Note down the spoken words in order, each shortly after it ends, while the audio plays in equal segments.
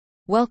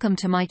Welcome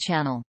to my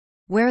channel,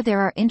 where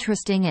there are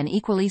interesting and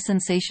equally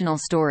sensational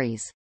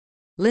stories.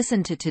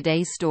 Listen to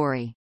today's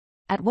story.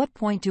 At what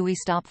point do we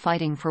stop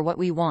fighting for what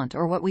we want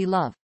or what we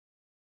love?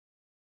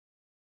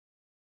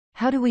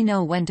 How do we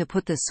know when to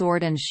put the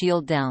sword and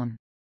shield down?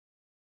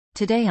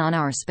 Today on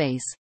our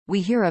space,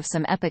 we hear of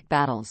some epic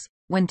battles,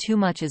 when too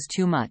much is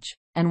too much,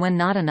 and when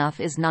not enough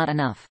is not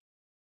enough.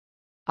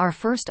 Our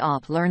first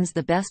op learns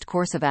the best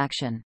course of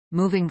action,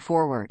 moving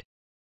forward.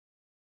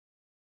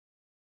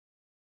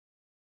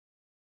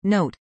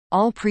 Note: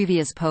 all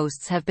previous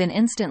posts have been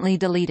instantly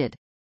deleted.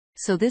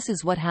 So this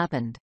is what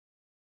happened.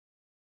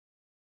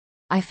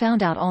 I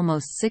found out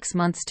almost 6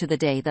 months to the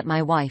day that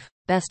my wife,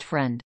 best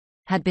friend,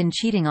 had been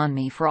cheating on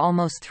me for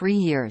almost 3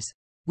 years.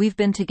 We've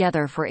been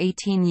together for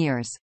 18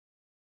 years.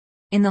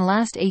 In the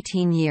last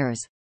 18 years,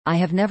 I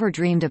have never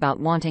dreamed about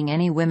wanting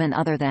any women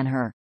other than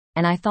her,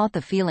 and I thought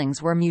the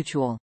feelings were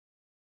mutual.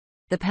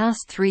 The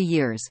past 3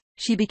 years,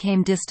 she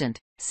became distant,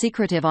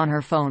 secretive on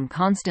her phone,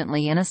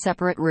 constantly in a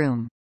separate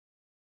room.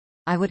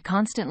 I would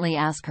constantly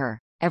ask her,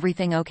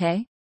 "Everything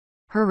okay?"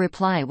 Her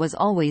reply was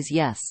always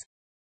yes.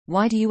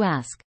 Why do you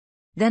ask?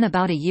 Then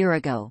about a year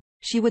ago,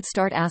 she would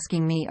start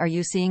asking me, "Are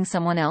you seeing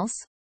someone else?"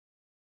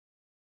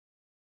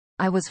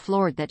 I was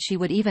floored that she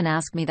would even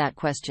ask me that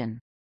question.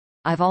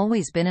 I've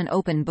always been an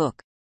open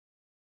book.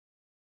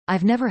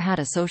 I've never had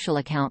a social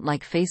account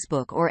like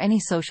Facebook or any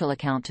social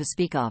account to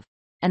speak of,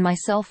 and my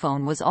cell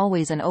phone was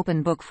always an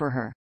open book for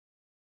her.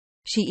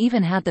 She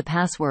even had the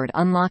password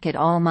unlock it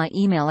all, my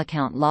email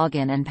account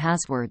login and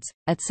passwords,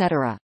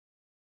 etc.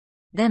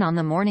 Then on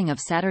the morning of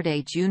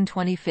Saturday, June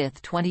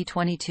 25,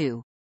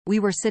 2022, we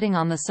were sitting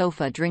on the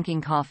sofa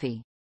drinking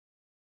coffee.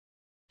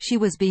 She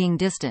was being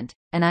distant,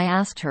 and I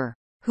asked her,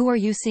 "Who are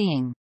you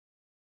seeing?"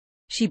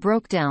 She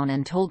broke down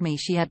and told me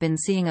she had been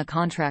seeing a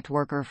contract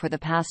worker for the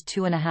past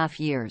 2.5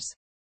 years.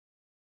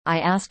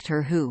 I asked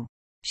her who.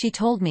 She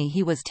told me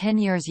he was 10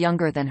 years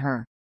younger than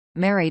her,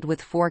 married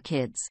with 4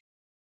 kids.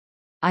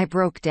 I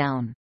broke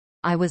down.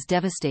 I was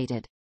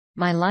devastated.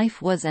 My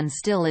life was and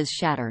still is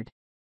shattered.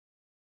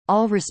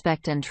 All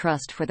respect and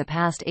trust for the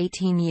past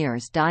 18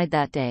 years died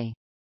that day.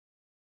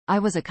 I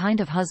was a kind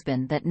of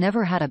husband that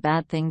never had a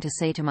bad thing to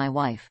say to my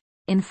wife,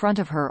 in front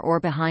of her or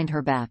behind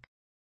her back.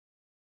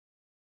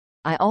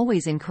 I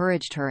always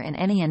encouraged her in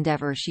any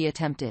endeavor she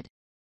attempted.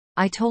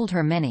 I told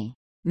her many,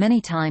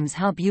 many times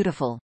how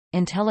beautiful,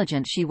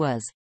 intelligent she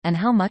was, and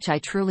how much I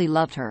truly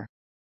loved her.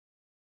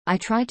 I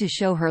tried to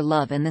show her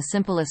love in the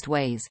simplest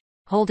ways,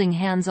 holding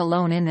hands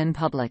alone in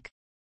public.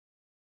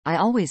 I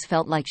always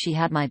felt like she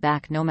had my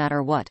back no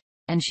matter what,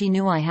 and she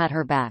knew I had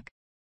her back.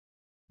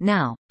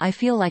 Now, I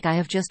feel like I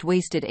have just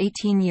wasted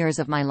 18 years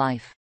of my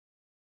life.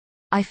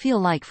 I feel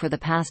like for the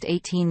past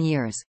 18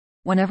 years,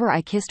 whenever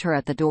I kissed her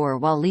at the door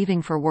while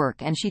leaving for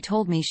work and she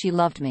told me she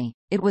loved me,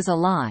 it was a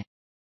lie.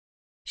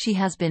 She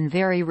has been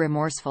very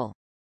remorseful.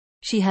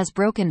 She has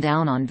broken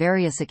down on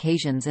various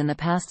occasions in the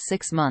past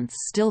 6 months,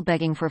 still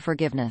begging for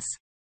forgiveness.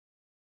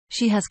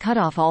 She has cut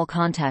off all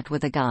contact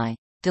with the guy,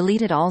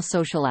 deleted all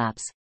social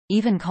apps,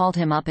 even called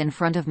him up in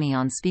front of me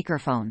on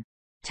speakerphone,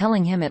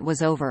 telling him it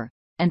was over,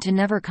 and to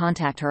never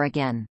contact her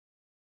again.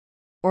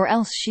 Or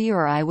else she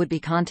or I would be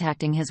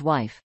contacting his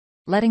wife,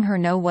 letting her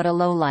know what a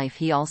lowlife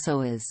he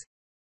also is.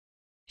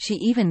 She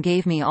even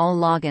gave me all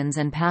logins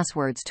and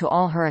passwords to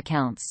all her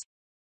accounts.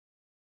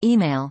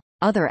 Email,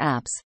 other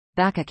apps,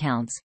 bank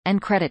accounts,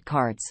 and credit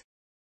cards.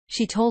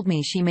 She told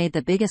me she made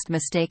the biggest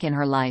mistake in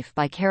her life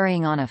by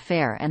carrying on an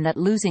affair and that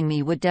losing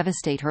me would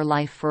devastate her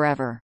life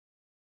forever.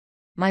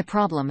 My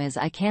problem is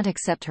I can't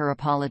accept her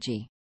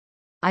apology.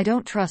 I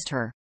don't trust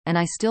her, and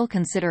I still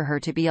consider her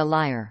to be a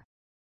liar.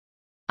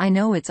 I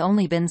know it's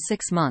only been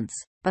 6 months,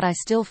 but I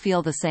still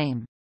feel the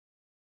same.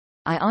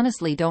 I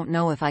honestly don't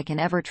know if I can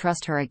ever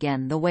trust her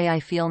again the way I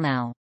feel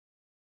now.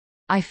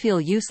 I feel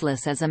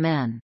useless as a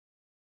man.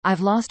 I've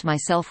lost my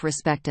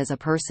self-respect as a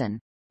person,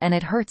 and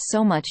it hurts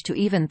so much to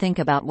even think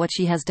about what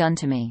she has done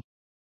to me.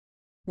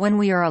 When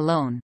we are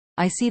alone,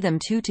 I see them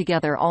two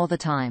together all the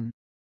time.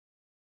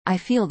 I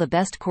feel the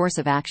best course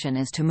of action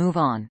is to move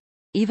on,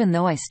 even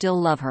though I still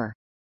love her.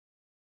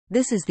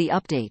 This is the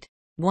update.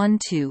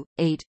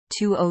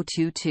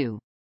 128-2022.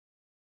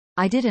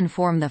 I did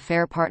inform the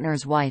fair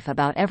partner's wife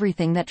about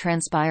everything that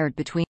transpired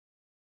between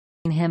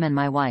him and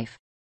my wife.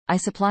 I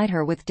supplied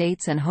her with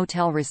dates and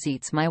hotel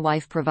receipts my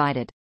wife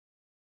provided.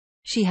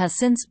 She has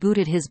since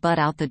booted his butt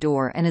out the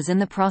door and is in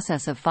the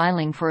process of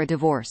filing for a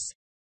divorce.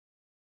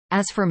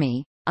 As for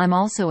me, I'm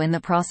also in the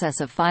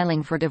process of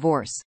filing for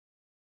divorce.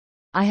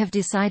 I have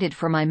decided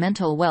for my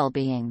mental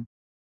well-being.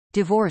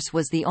 Divorce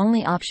was the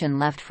only option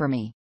left for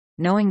me.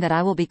 Knowing that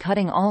I will be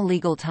cutting all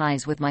legal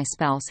ties with my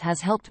spouse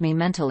has helped me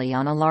mentally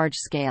on a large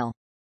scale.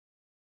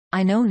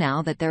 I know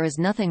now that there is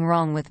nothing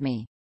wrong with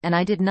me, and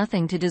I did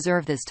nothing to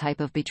deserve this type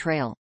of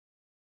betrayal.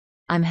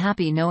 I'm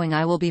happy knowing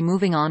I will be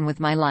moving on with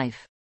my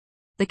life.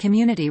 The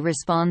community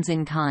responds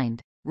in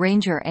kind.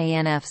 Ranger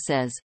ANF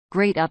says,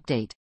 "Great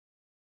update.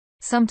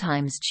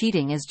 Sometimes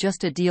cheating is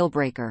just a deal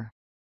breaker.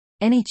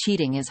 Any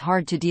cheating is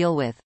hard to deal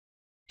with.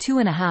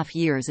 2.5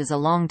 years is a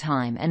long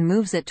time and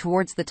moves it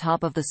towards the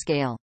top of the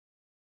scale.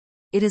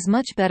 It is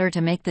much better to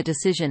make the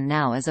decision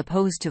now as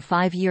opposed to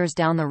 5 years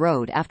down the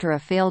road after a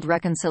failed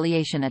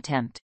reconciliation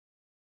attempt.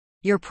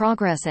 Your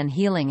progress and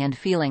healing and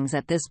feelings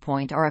at this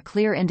point are a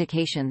clear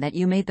indication that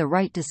you made the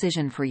right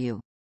decision for you.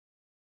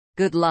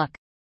 Good luck.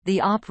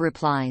 The op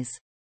replies.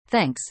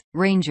 Thanks,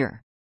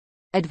 Ranger.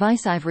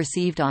 Advice I've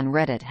received on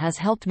Reddit has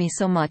helped me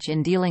so much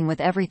in dealing with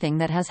everything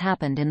that has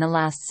happened in the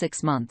last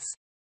 6 months.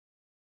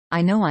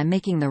 I know I'm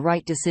making the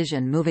right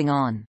decision moving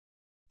on.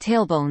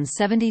 Tailbone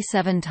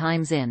 77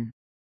 times in.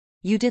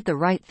 You did the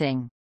right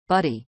thing,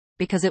 buddy,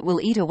 because it will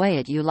eat away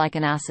at you like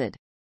an acid.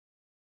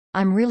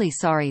 I'm really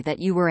sorry that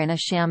you were in a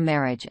sham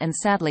marriage, and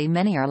sadly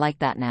many are like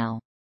that now.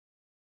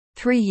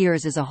 3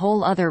 years is a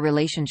whole other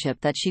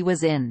relationship that she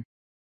was in.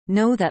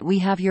 Know that we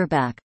have your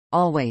back,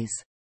 always.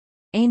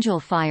 Angel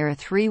Fire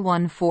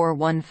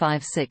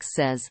 314156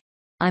 says,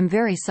 I'm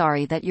very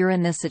sorry that you're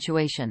in this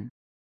situation.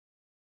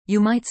 You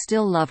might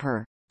still love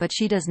her, but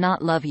she does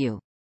not love you.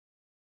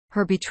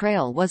 Her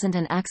betrayal wasn't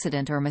an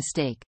accident or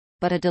mistake,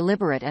 but a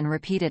deliberate and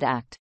repeated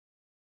act.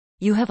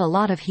 You have a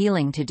lot of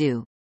healing to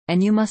do,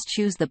 and you must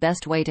choose the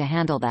best way to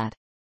handle that.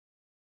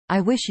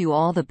 I wish you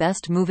all the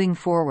best moving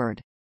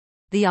forward.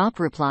 The op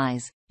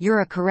replies,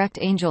 You're a correct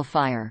Angel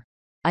Fire.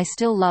 I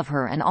still love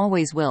her and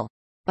always will,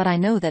 but I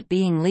know that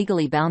being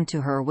legally bound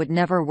to her would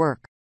never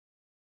work.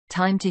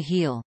 Time to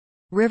heal.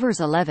 Rivers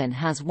 11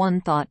 has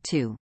one thought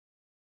too.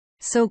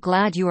 So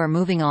glad you are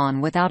moving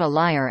on without a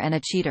liar and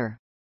a cheater.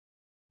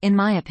 In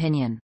my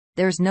opinion,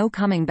 there's no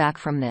coming back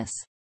from this.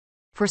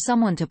 For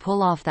someone to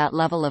pull off that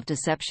level of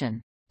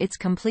deception, it's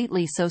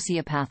completely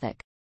sociopathic.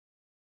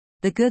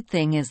 The good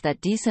thing is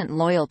that decent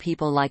loyal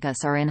people like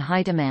us are in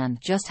high demand,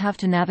 just have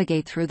to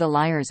navigate through the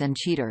liars and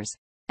cheaters,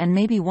 and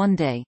maybe one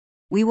day,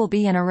 we will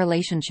be in a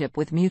relationship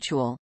with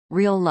mutual,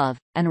 real love,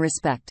 and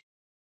respect.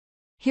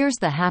 Here's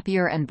the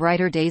happier and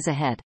brighter days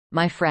ahead,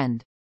 my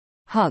friend.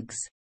 Hugs.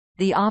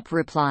 The op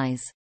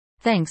replies.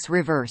 Thanks,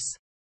 Reverse.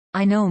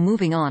 I know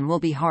moving on will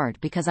be hard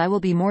because I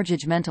will be more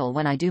judgmental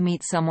when I do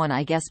meet someone.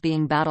 I guess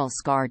being battle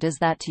scar does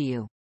that to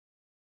you.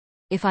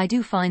 If I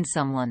do find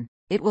someone,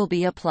 it will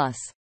be a plus.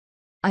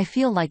 I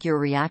feel like your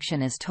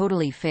reaction is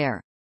totally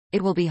fair.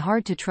 It will be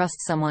hard to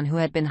trust someone who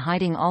had been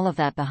hiding all of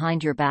that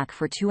behind your back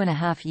for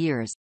 2.5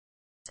 years.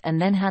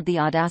 And then had the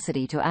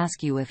audacity to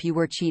ask you if you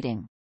were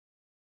cheating.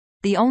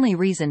 The only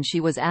reason she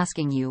was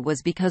asking you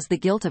was because the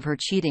guilt of her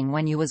cheating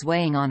when you was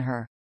weighing on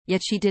her,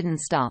 yet she didn't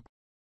stop.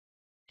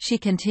 She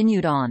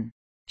continued on.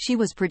 She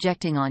was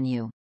projecting on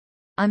you.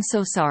 I'm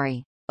so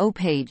sorry. Oh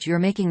Paige, you're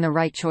making the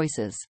right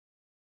choices.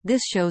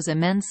 This shows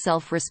immense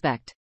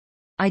self-respect.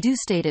 I do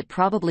state it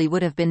probably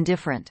would have been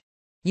different.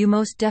 You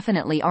most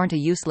definitely aren't a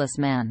useless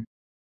man.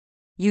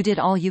 You did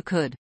all you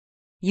could.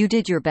 You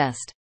did your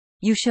best.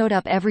 You showed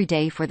up every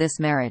day for this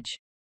marriage.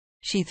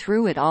 She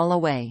threw it all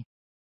away.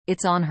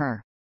 It's on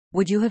her.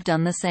 Would you have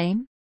done the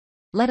same?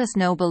 Let us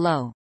know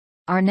below.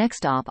 Our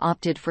next op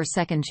opted for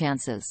second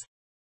chances.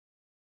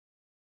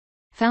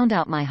 Found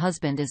out my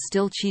husband is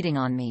still cheating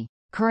on me,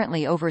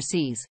 currently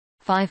overseas,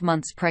 5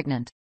 months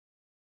pregnant.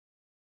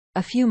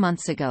 A few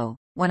months ago,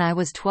 when I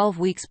was 12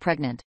 weeks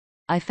pregnant,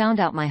 I found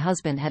out my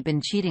husband had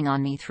been cheating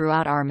on me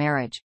throughout our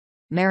marriage,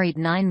 married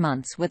 9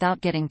 months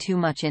without getting too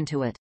much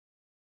into it.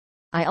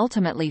 I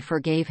ultimately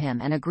forgave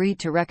him and agreed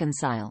to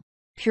reconcile,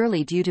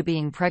 purely due to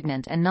being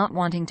pregnant and not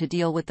wanting to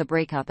deal with the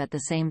breakup at the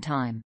same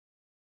time.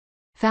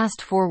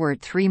 Fast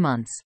forward 3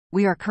 months,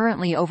 we are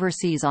currently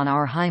overseas on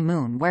our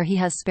honeymoon where he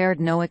has spared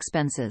no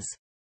expenses.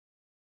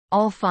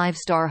 All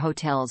 5-star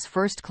hotels,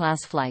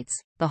 first-class flights,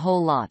 the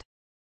whole lot.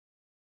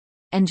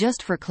 And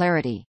just for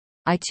clarity,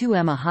 I too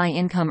am a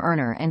high-income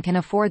earner and can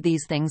afford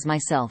these things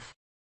myself.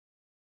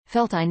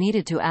 Felt I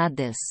needed to add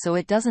this so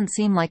it doesn't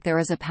seem like there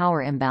is a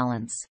power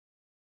imbalance.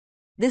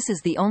 This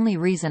is the only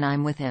reason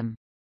I'm with him.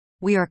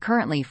 We are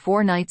currently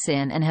 4 nights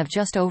in and have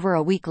just over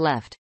a week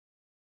left.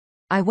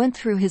 I went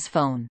through his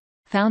phone,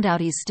 found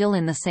out he's still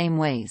in the same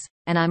ways,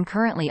 and I'm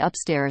currently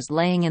upstairs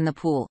laying in the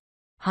pool,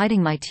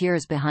 hiding my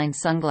tears behind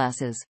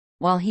sunglasses,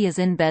 while he is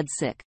in bed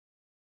sick.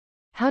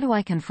 How do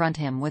I confront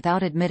him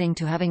without admitting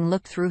to having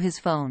looked through his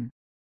phone?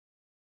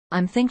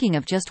 I'm thinking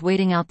of just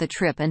waiting out the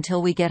trip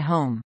until we get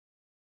home.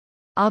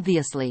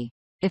 Obviously,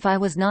 if I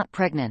was not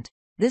pregnant,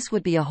 this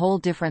would be a whole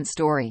different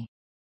story.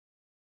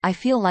 I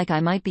feel like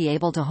I might be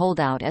able to hold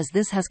out as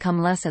this has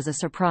come less as a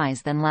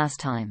surprise than last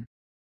time.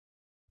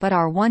 But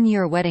our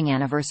 1-year wedding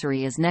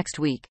anniversary is next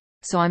week,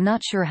 so I'm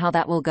not sure how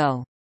that will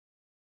go.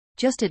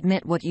 Just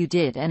admit what you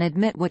did and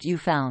admit what you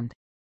found.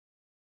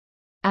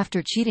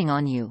 After cheating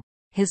on you,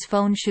 his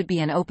phone should be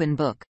an open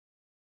book.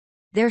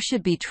 There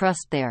should be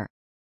trust there.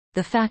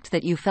 The fact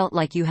that you felt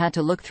like you had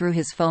to look through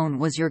his phone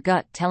was your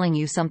gut telling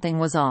you something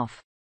was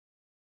off.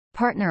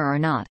 Partner or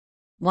not,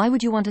 why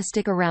would you want to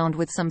stick around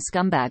with some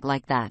scumbag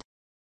like that?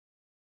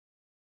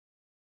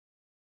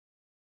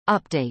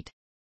 Update.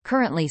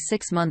 Currently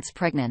 6 months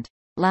pregnant,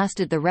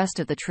 lasted the rest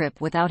of the trip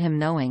without him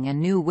knowing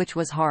and knew, which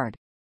was hard.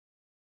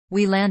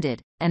 We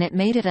landed, and it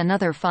made it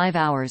another 5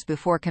 hours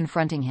before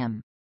confronting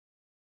him.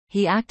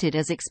 He acted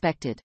as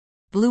expected.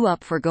 Blew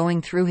up for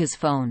going through his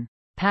phone,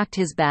 packed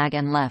his bag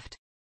and left.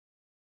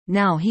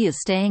 Now he is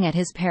staying at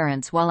his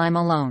parents' while I'm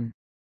alone.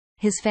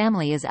 His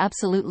family is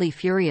absolutely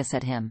furious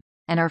at him,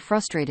 and are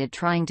frustrated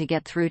trying to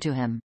get through to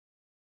him.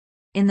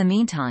 In the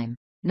meantime,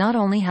 not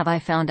only have I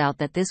found out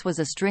that this was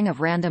a string of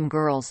random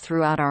girls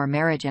throughout our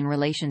marriage and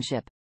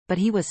relationship, but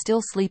he was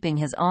still sleeping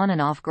his on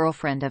and off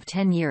girlfriend of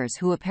 10 years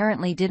who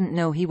apparently didn't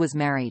know he was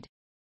married.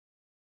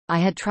 I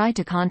had tried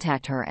to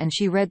contact her and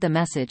she read the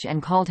message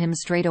and called him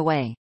straight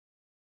away.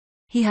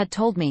 He had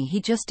told me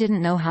he just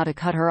didn't know how to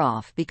cut her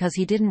off because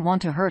he didn't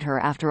want to hurt her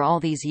after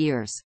all these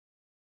years.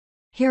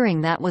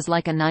 Hearing that was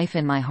like a knife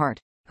in my heart,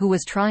 who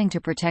was trying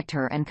to protect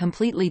her and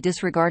completely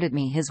disregarded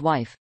me, his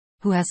wife,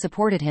 who has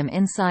supported him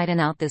inside and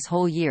out this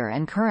whole year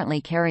and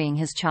currently carrying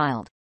his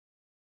child.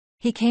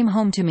 He came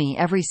home to me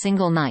every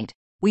single night.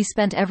 We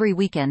spent every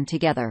weekend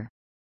together.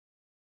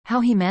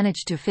 How he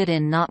managed to fit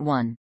in not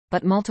one,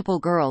 but multiple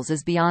girls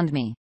is beyond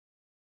me.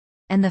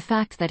 And the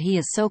fact that he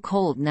is so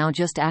cold now,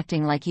 just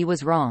acting like he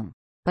was wrong.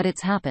 But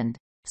it's happened,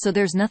 so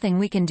there's nothing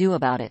we can do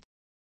about it.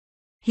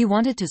 He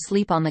wanted to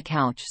sleep on the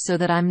couch so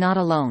that I'm not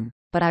alone,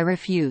 but I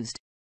refused.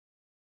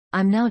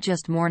 I'm now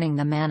just mourning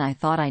the man I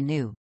thought I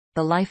knew,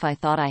 the life I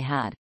thought I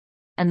had,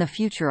 and the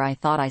future I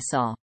thought I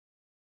saw.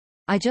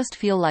 I just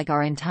feel like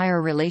our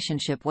entire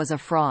relationship was a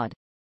fraud.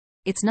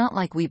 It's not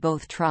like we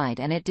both tried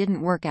and it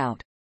didn't work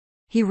out.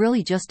 He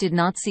really just did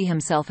not see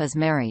himself as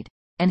married,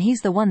 and he's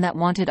the one that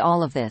wanted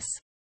all of this.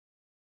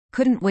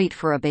 Couldn't wait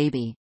for a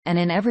baby, and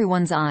in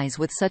everyone's eyes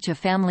with such a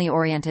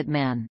family-oriented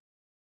man.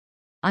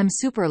 I'm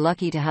super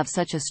lucky to have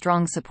such a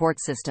strong support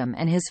system,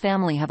 and his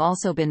family have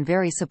also been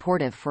very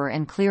supportive for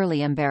and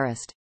clearly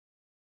embarrassed.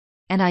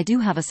 And I do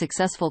have a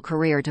successful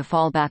career to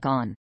fall back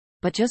on,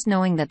 but just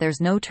knowing that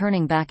there's no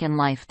turning back in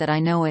life, that I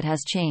know it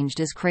has changed,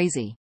 is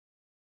crazy.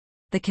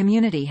 The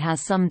community has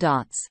some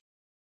dots.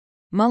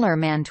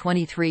 Mullerman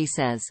 23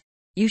 says,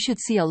 you should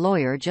see a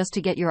lawyer just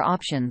to get your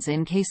options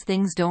in case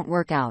things don't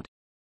work out.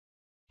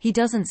 He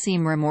doesn't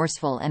seem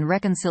remorseful, and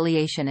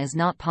reconciliation is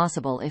not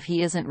possible if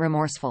he isn't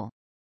remorseful.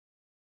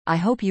 I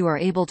hope you are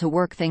able to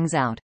work things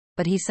out,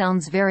 but he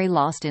sounds very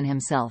lost in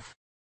himself.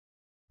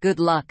 Good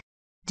luck.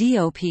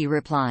 DOP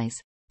replies,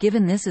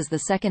 given this is the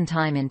second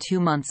time in 2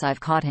 months I've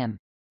caught him,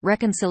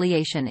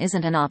 reconciliation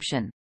isn't an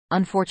option,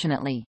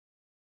 unfortunately.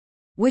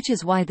 Which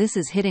is why this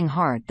is hitting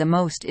hard the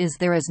most.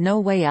 There is no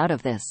way out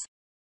of this.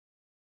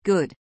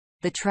 Good.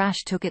 The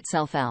trash took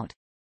itself out.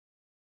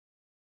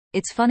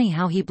 It's funny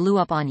how he blew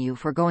up on you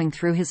for going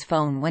through his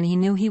phone when he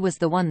knew he was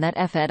the one that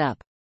effed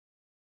up.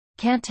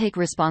 Can't take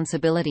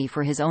responsibility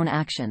for his own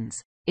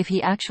actions. If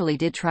he actually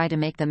did try to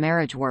make the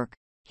marriage work,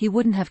 he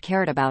wouldn't have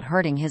cared about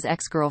hurting his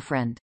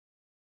ex-girlfriend.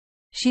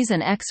 She's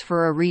an ex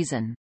for a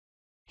reason.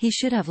 He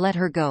should have let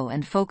her go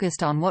and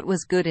focused on what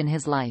was good in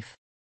his life.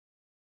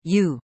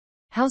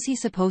 How's he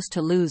supposed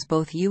to lose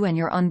both you and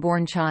your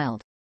unborn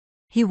child?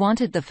 He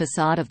wanted the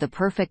facade of the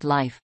perfect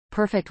life,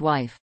 perfect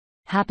wife,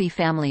 happy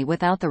family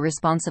without the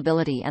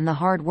responsibility and the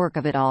hard work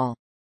of it all.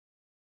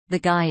 The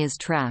guy is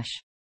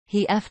trash.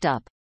 He effed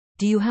up.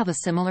 Do you have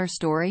a similar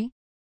story?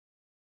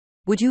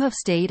 Would you have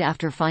stayed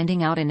after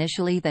finding out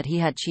initially that he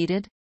had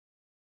cheated?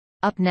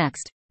 Up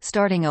next,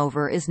 starting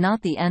over is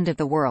not the end of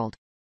the world.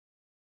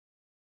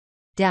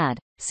 Dad,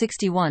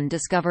 61,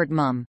 discovered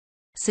mum,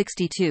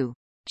 62,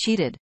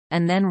 cheated,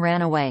 and then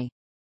ran away.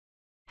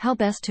 How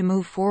best to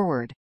move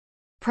forward?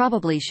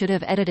 Probably should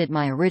have edited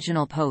my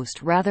original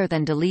post rather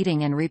than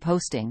deleting and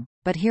reposting,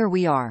 but here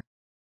we are.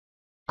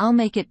 I'll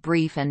make it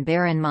brief and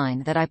bear in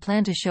mind that I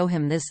plan to show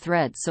him this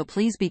thread, so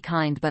please be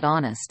kind but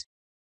honest.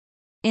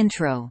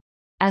 Intro.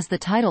 As the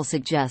title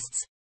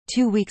suggests,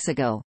 2 weeks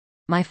ago,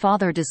 my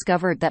father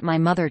discovered that my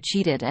mother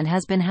cheated and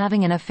has been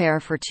having an affair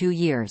for 2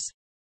 years.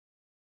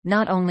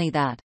 Not only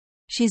that,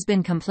 she's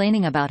been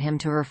complaining about him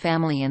to her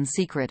family in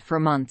secret for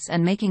months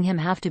and making him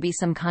have to be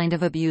some kind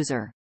of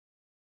abuser.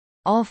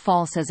 All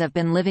false, as I've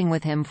been living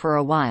with him for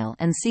a while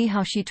and see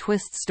how she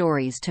twists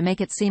stories to make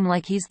it seem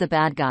like he's the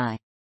bad guy.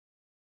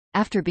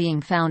 After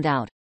being found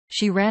out,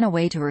 she ran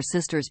away to her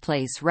sister's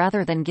place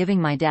rather than giving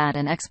my dad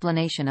an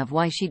explanation of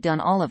why she'd done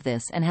all of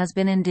this, and has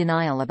been in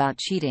denial about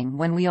cheating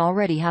when we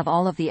already have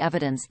all of the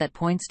evidence that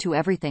points to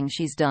everything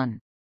she's done.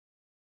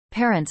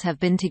 Parents have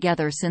been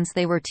together since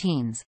they were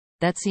teens.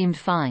 That seemed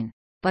fine,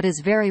 but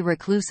is very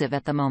reclusive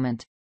at the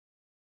moment.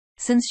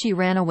 Since she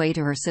ran away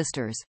to her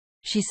sister's,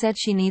 she said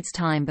she needs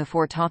time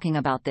before talking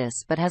about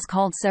this, but has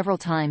called several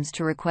times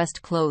to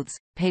request clothes,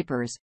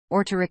 papers,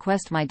 or to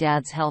request my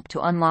dad's help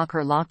to unlock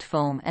her locked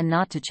phone and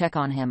not to check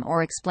on him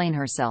or explain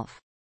herself.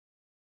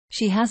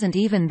 She hasn't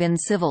even been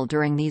civil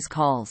during these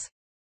calls.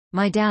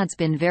 My dad's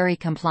been very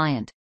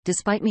compliant,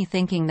 despite me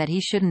thinking that he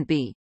shouldn't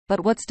be,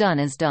 but what's done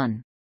is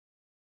done.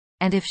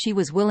 And if she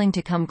was willing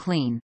to come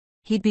clean,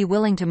 he'd be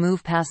willing to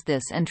move past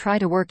this and try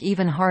to work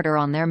even harder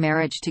on their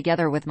marriage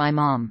together with my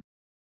mom.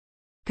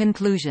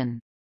 Conclusion.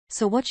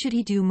 So what should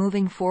he do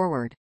moving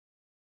forward?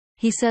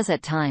 He says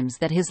at times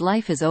that his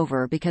life is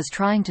over because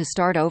trying to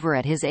start over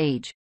at his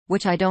age,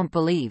 which I don't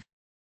believe.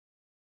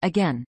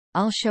 Again,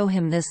 I'll show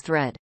him this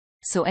thread.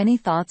 So any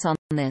thoughts on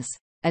this,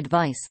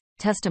 advice,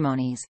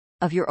 testimonies,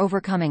 of your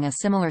overcoming a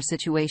similar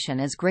situation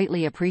is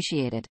greatly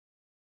appreciated.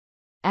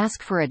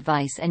 Ask for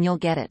advice and you'll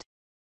get it.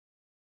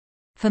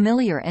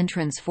 Familiar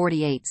Entrance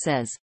 48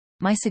 says,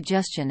 my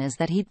suggestion is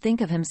that he'd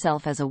think of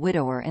himself as a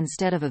widower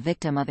instead of a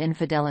victim of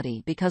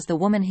infidelity because the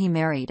woman he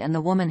married and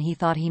the woman he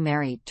thought he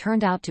married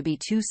turned out to be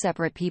two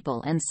separate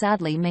people and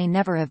sadly may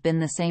never have been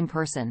the same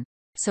person,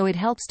 so it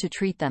helps to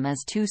treat them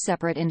as two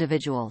separate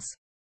individuals.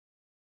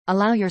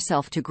 Allow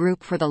yourself to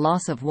group for the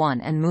loss of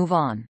one and move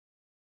on.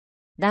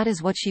 That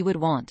is what she would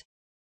want.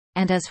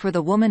 And as for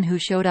the woman who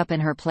showed up in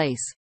her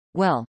place,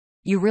 well,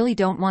 you really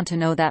don't want to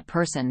know that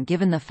person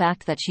given the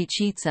fact that she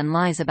cheats and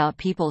lies about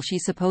people she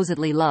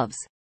supposedly loves.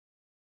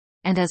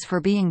 And as for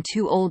being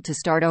too old to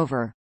start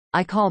over,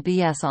 I call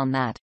BS on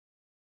that.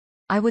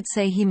 I would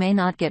say he may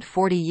not get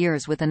 40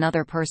 years with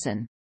another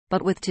person,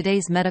 but with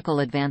today's medical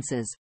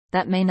advances,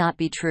 that may not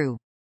be true.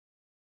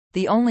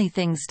 The only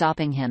thing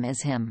stopping him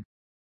is him.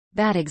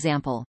 Bad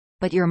example,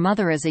 but your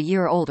mother is a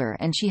year older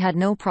and she had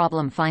no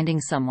problem finding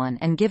someone,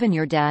 and given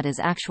your dad is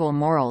actual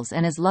morals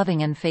and is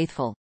loving and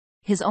faithful,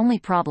 his only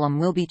problem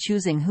will be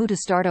choosing who to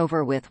start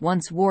over with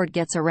once word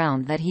gets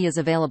around that he is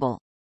available.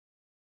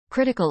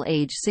 Critical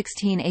Age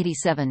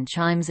 1687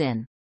 chimes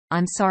in.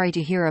 I'm sorry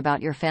to hear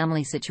about your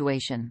family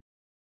situation.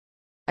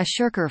 A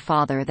shirker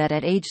father that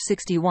at age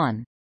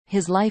 61,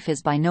 his life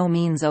is by no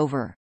means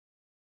over.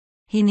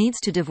 He needs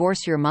to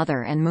divorce your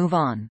mother and move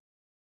on.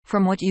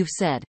 From what you've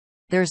said,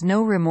 there's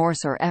no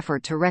remorse or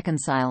effort to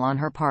reconcile on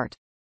her part.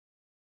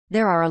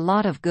 There are a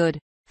lot of good,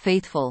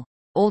 faithful,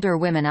 older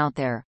women out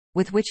there,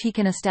 with which he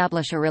can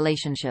establish a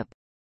relationship.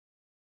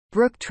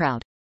 Brooke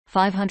Trout,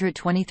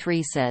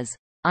 523 says,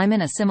 I'm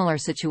in a similar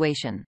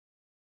situation.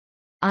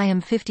 I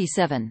am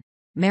 57,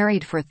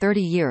 married for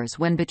 30 years.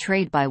 When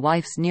betrayed by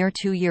wife's near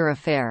 2-year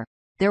affair,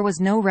 there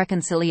was no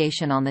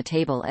reconciliation on the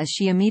table as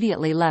she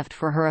immediately left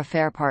for her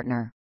affair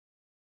partner.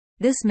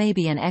 This may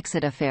be an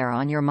exit affair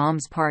on your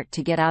mom's part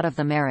to get out of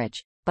the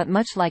marriage, but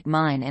much like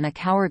mine, in a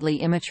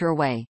cowardly, immature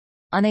way,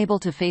 unable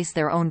to face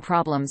their own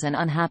problems and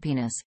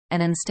unhappiness,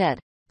 and instead,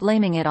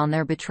 blaming it on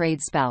their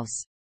betrayed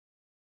spouse.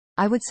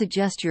 I would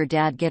suggest your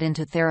dad get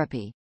into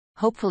therapy,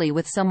 hopefully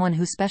with someone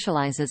who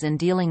specializes in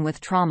dealing with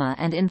trauma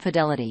and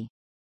infidelity.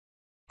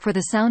 For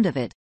the sound of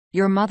it,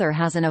 your mother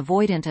has an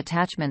avoidant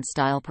attachment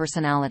style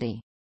personality.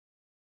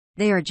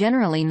 They are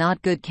generally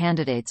not good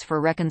candidates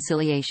for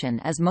reconciliation,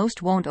 as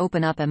most won't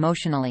open up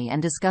emotionally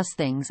and discuss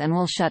things and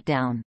will shut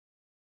down.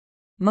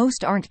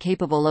 Most aren't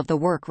capable of the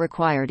work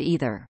required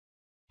either.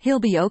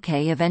 He'll be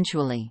okay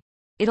eventually.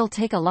 It'll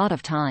take a lot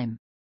of time.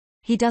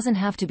 He doesn't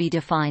have to be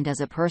defined as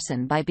a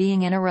person by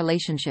being in a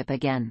relationship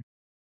again.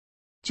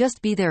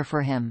 Just be there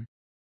for him.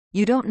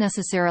 You don't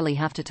necessarily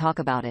have to talk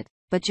about it,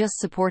 but just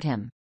support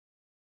him.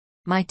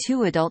 My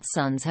 2 adult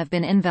sons have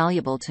been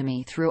invaluable to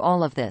me through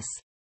all of this.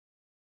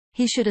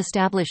 He should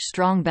establish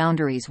strong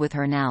boundaries with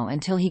her now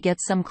until he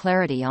gets some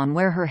clarity on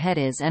where her head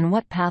is and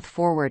what path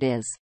forward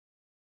is.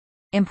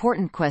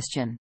 Important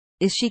question.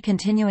 Is she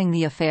continuing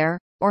the affair,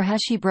 or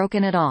has she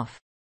broken it off?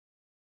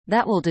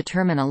 That will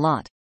determine a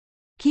lot.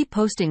 Keep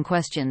posting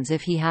questions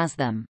if he has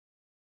them.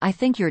 I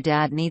think your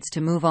dad needs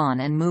to move on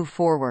and move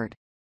forward.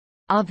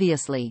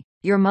 Obviously,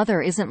 your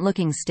mother isn't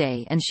looking to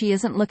stay, and she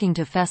isn't looking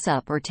to fess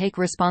up or take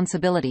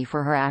responsibility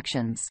for her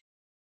actions.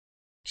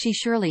 She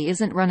surely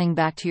isn't running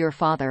back to your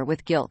father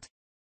with guilt.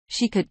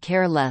 She could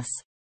care less.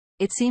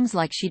 It seems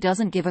like she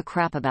doesn't give a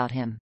crap about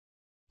him.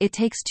 It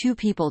takes 2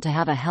 people to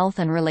have a health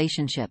and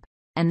relationship,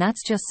 and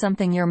that's just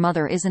something your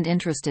mother isn't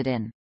interested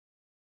in.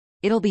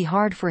 It'll be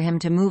hard for him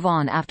to move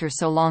on after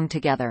so long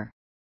together.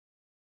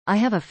 I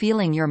have a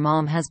feeling your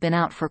mom has been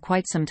out for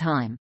quite some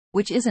time,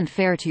 which isn't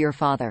fair to your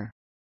father.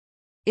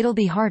 It'll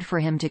be hard for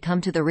him to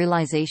come to the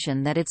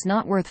realization that it's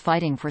not worth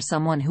fighting for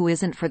someone who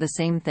isn't for the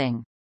same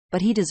thing,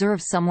 but he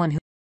deserves someone who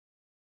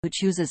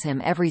chooses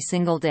him every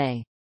single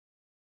day.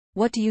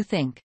 What do you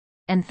think?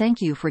 And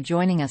thank you for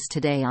joining us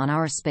today on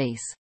our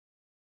space.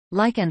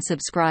 Like and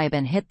subscribe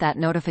and hit that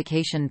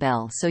notification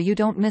bell so you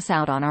don't miss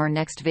out on our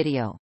next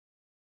video.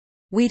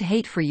 We'd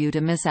hate for you to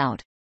miss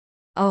out.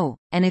 Oh,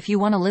 and if you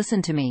want to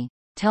listen to me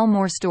tell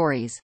more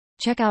stories,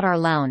 check out our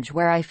lounge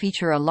where I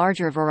feature a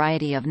larger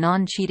variety of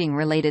non-cheating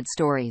related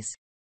stories.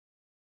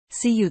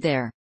 See you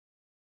there.